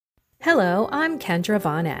Hello, I'm Kendra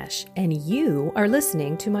Von Esch, and you are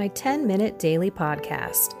listening to my 10-minute daily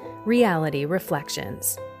podcast, Reality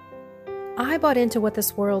Reflections. I bought into what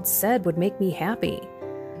this world said would make me happy.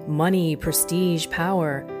 Money, prestige,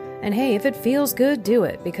 power. And hey, if it feels good, do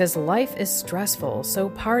it, because life is stressful, so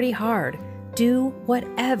party hard. Do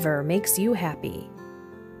whatever makes you happy.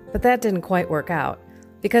 But that didn't quite work out,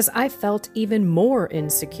 because I felt even more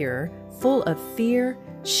insecure, full of fear,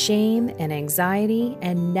 shame, and anxiety,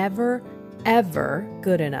 and never, ever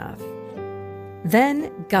good enough.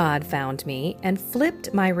 Then God found me and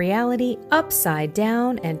flipped my reality upside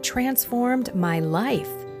down and transformed my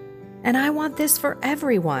life. And I want this for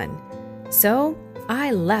everyone. So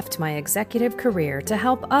I left my executive career to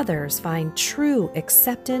help others find true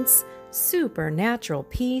acceptance, supernatural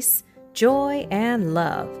peace, joy, and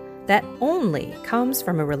love that only comes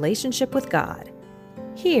from a relationship with God.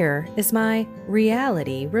 Here is my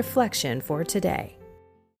reality reflection for today.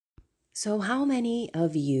 So how many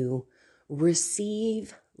of you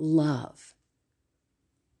receive love?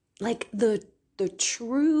 Like the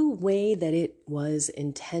true way that it was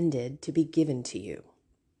intended to be given to you.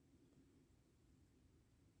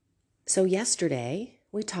 So yesterday,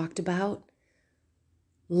 we talked about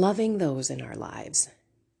loving those in our lives,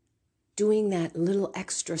 doing that little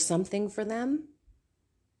extra something for them.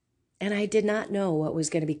 And I did not know what was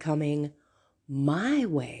going to be coming my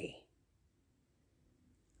way.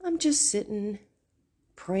 I'm just sitting,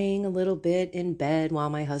 praying a little bit in bed while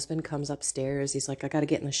my husband comes upstairs. He's like, I got to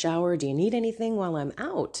get in the shower. Do you need anything while I'm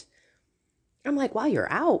out? I'm like, while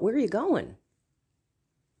you're out, where are you going?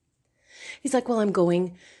 He's like, well, I'm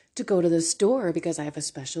going to go to the store because I have a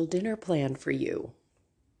special dinner planned for you.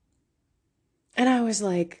 And I was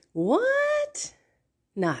like, what?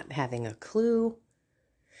 Not having a clue.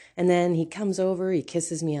 And then he comes over, he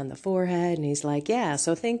kisses me on the forehead, and he's like, yeah,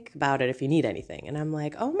 so think about it if you need anything. And I'm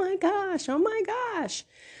like, oh my gosh.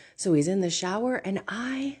 So he's in the shower, and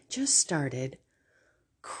I just started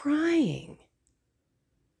crying.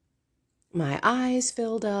 My eyes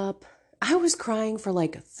filled up. I was crying for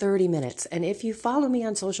like 30 minutes. And if you follow me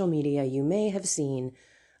on social media, you may have seen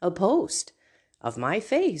a post of my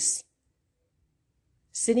face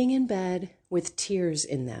sitting in bed with tears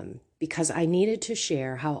in them, because I needed to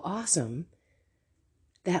share how awesome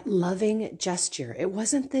that loving gesture. It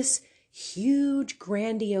wasn't this huge,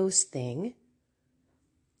 grandiose thing.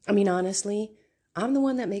 I mean, honestly, I'm the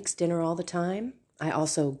one that makes dinner all the time. I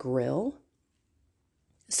also grill.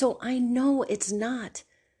 So I know it's not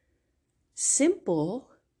simple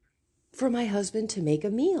for my husband to make a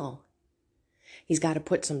meal. He's got to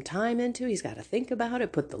put some time into it. He's got to think about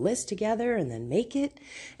it, put the list together, and then make it.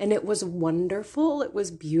 And it was wonderful. It was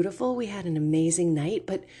beautiful. We had an amazing night.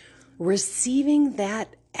 But receiving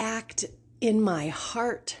that act in my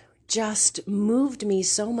heart just moved me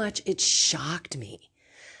so much. It shocked me.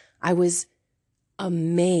 I was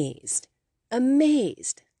amazed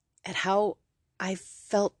at how I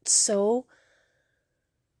felt so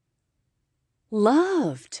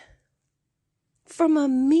loved from a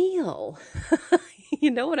meal.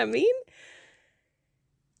 You know what I mean?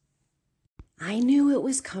 I knew it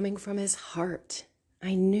was coming from his heart.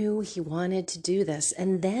 I knew he wanted to do this.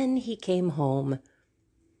 And then he came home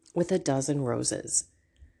with a dozen roses.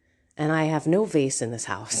 And I have no vase in this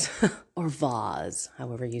house, or vase,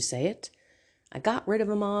 however you say it. I got rid of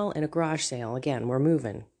them all in a garage sale. Again, we're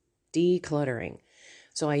moving, decluttering.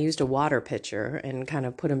 So I used a water pitcher and kind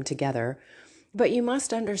of put them together. But you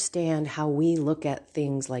must understand how we look at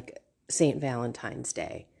things like St. Valentine's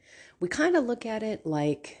Day. We kind of look at it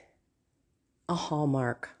like a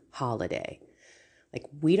Hallmark holiday. Like,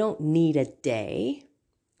 we don't need a day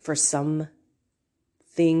for something,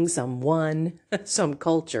 someone, some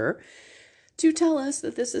culture to tell us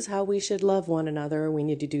that this is how we should love one another. We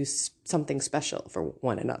need to do something special for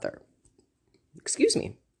one another. Excuse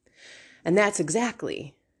me. And that's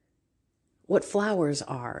exactly what flowers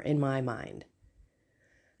are in my mind.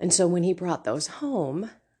 And so when he brought those home,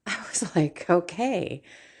 I was like, okay,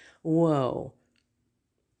 whoa.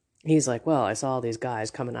 He's like, well, I saw these guys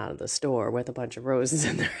coming out of the store with a bunch of roses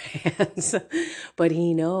in their hands. But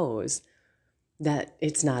he knows that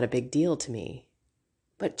it's not a big deal to me.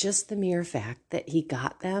 But just the mere fact that he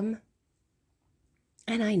got them,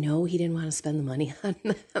 and I know he didn't want to spend the money on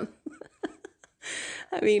them.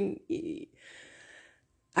 I mean,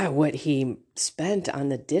 what he spent on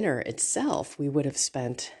the dinner itself, we would have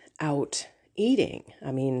spent out eating.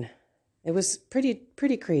 I mean, it was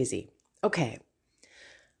pretty crazy. Okay,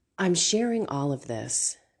 I'm sharing all of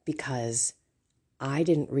this because I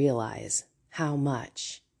didn't realize how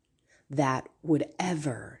much that would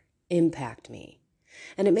ever impact me.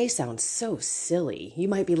 And it may sound so silly. You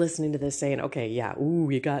might be listening to this saying, okay, yeah, ooh,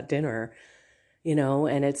 you got dinner,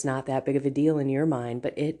 and it's not that big of a deal in your mind,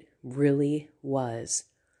 but it really was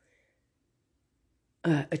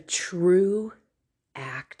a true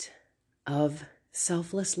act of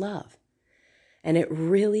selfless love. And it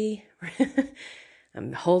really,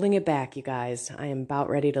 I'm holding it back, you guys. I am about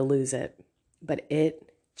ready to lose it. But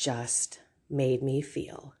it just made me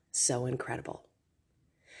feel so incredible.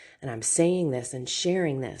 And I'm saying this and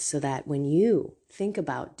sharing this so that when you think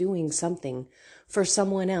about doing something for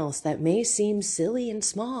someone else that may seem silly and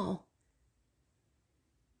small,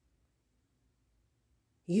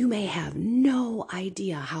 you may have no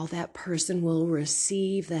idea how that person will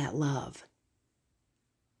receive that love.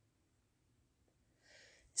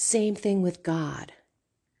 Same thing with God.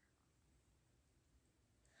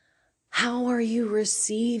 How are you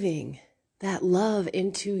receiving that love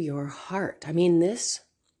into your heart? I mean,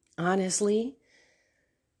 honestly,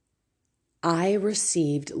 I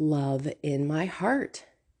received love in my heart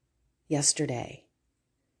yesterday.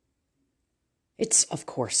 It's, of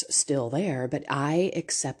course, still there, but I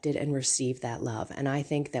accepted and received that love. And I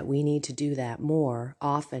think that we need to do that more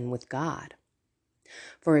often with God.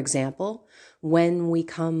 For example, when we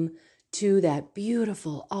come to that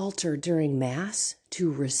beautiful altar during Mass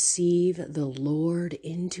to receive the Lord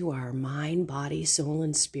into our mind, body, soul,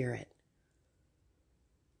 and spirit,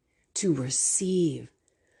 to receive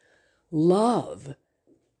love,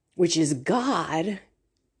 which is God,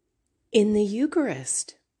 in the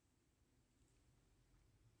Eucharist.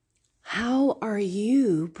 How are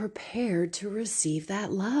you prepared to receive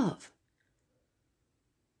that love?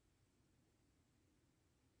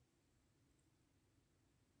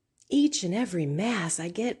 Each and every Mass, I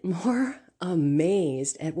get more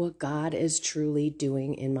amazed at what God is truly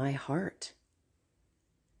doing in my heart.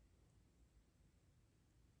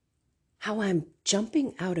 How I'm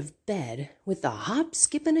jumping out of bed with a hop,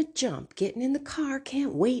 skip, and a jump, getting in the car,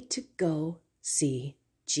 can't wait to go see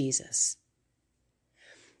Jesus.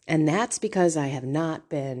 And that's because I have not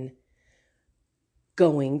been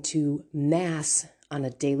going to Mass on a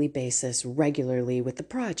daily basis regularly with the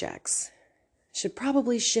projects. Should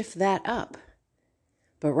probably shift that up.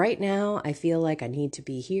 But right now, I feel like I need to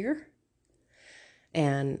be here.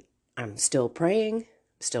 And I'm still praying,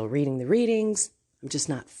 still reading the readings. I'm just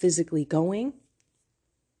not physically going.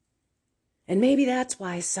 And maybe that's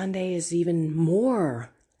why Sunday is even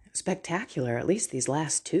more spectacular, at least these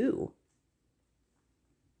last two.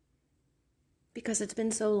 Because it's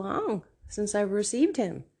been so long since I've received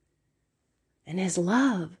him and his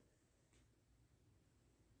love.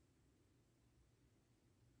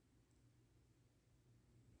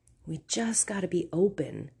 We just got to be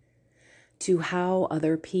open to how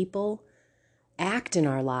other people act in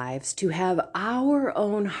our lives, to have our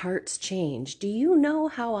own hearts change. Do you know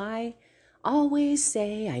how I always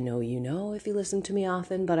say, I know you know if you listen to me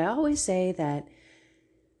often, but I always say that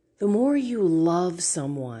the more you love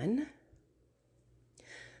someone,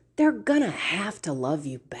 they're gonna have to love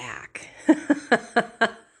you back.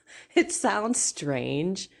 It sounds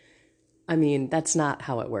strange. I mean, that's not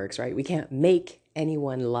how it works, right? We can't make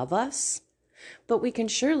anyone love us, but we can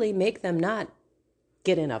surely make them not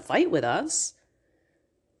get in a fight with us.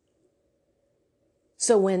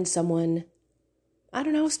 So when someone, I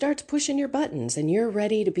don't know, starts pushing your buttons and you're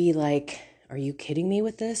ready to be like, are you kidding me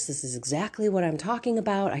with this? This is exactly what I'm talking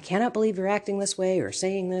about. I cannot believe you're acting this way or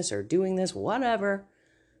saying this or doing this, whatever.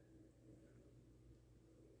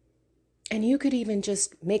 And you could even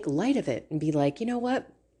just make light of it and be like, you know what?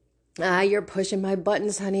 You're pushing my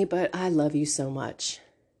buttons, honey, but I love you so much.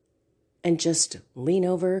 And just lean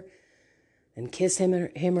over and kiss him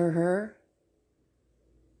or her.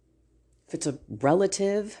 If it's a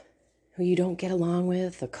relative who you don't get along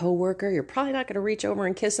with, a coworker, you're probably not going to reach over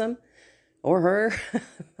and kiss him or her.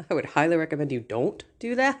 I would highly recommend you don't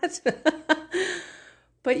do that.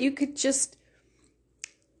 But you could just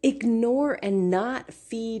ignore and not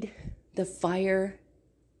feed the fire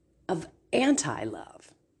of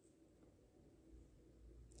anti-love.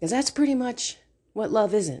 Because that's pretty much what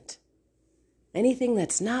love isn't. Anything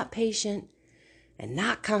that's not patient and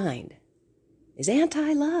not kind is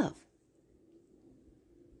anti-love.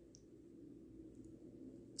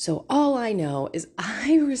 So all I know is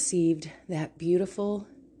I received that beautiful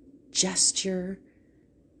gesture,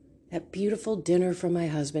 that beautiful dinner from my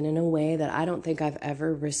husband in a way that I don't think I've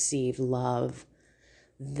ever received love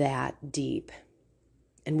that deep.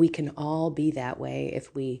 And we can all be that way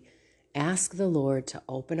if we ask the Lord to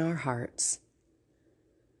open our hearts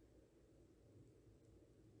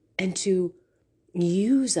and to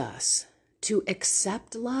use us to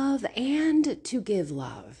accept love and to give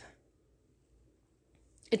love.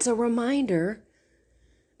 It's a reminder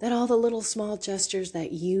that all the little small gestures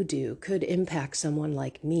that you do could impact someone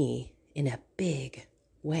like me in a big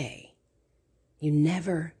way. You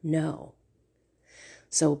never know.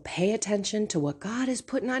 So pay attention to what God is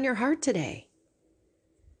putting on your heart today.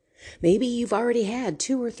 Maybe you've already had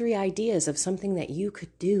 2 or 3 ideas of something that you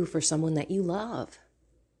could do for someone that you love.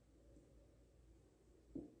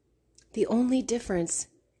 The only difference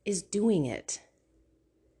is doing it.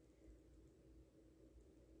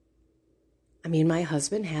 I mean, my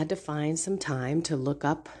husband had to find some time to look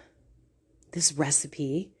up this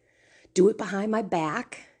recipe, do it behind my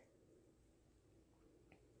back.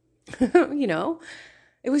 You know,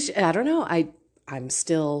 it was, I don't know, I'm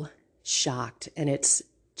still shocked, and it's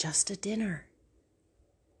just a dinner.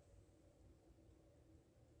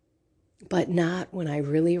 But not when I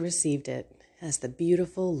really received it as the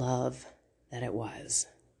beautiful love that it was.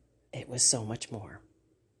 It was so much more.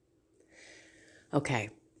 Okay,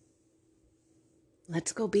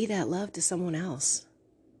 let's go be that love to someone else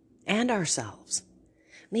and ourselves.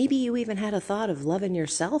 Maybe you even had a thought of loving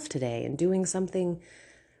yourself today and doing something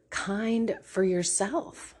kind for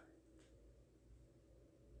yourself.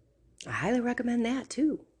 I highly recommend that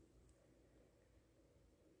too.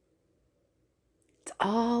 It's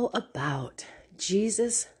all about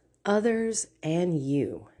Jesus, others, and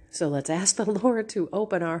you. So let's ask the Lord to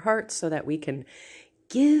open our hearts so that we can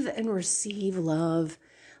give and receive love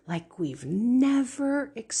like we've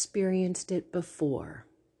never experienced it before.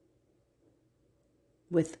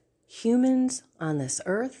 With humans on this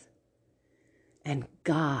earth and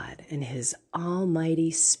God and His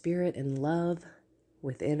almighty spirit and love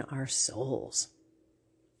within our souls.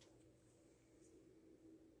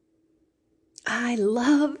 I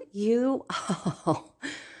love you all.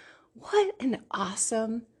 What an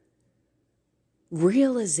awesome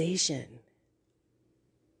realization.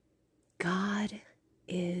 God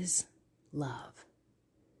is love.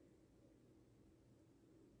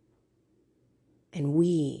 And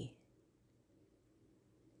we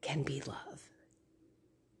can be love.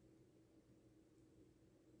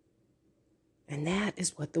 And that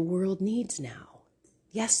is what the world needs now.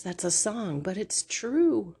 Yes, that's a song, but it's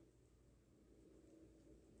true.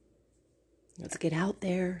 Let's get out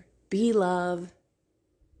there, be love,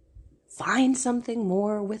 find something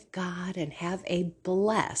more with God, and have a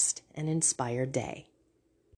blessed and inspired day.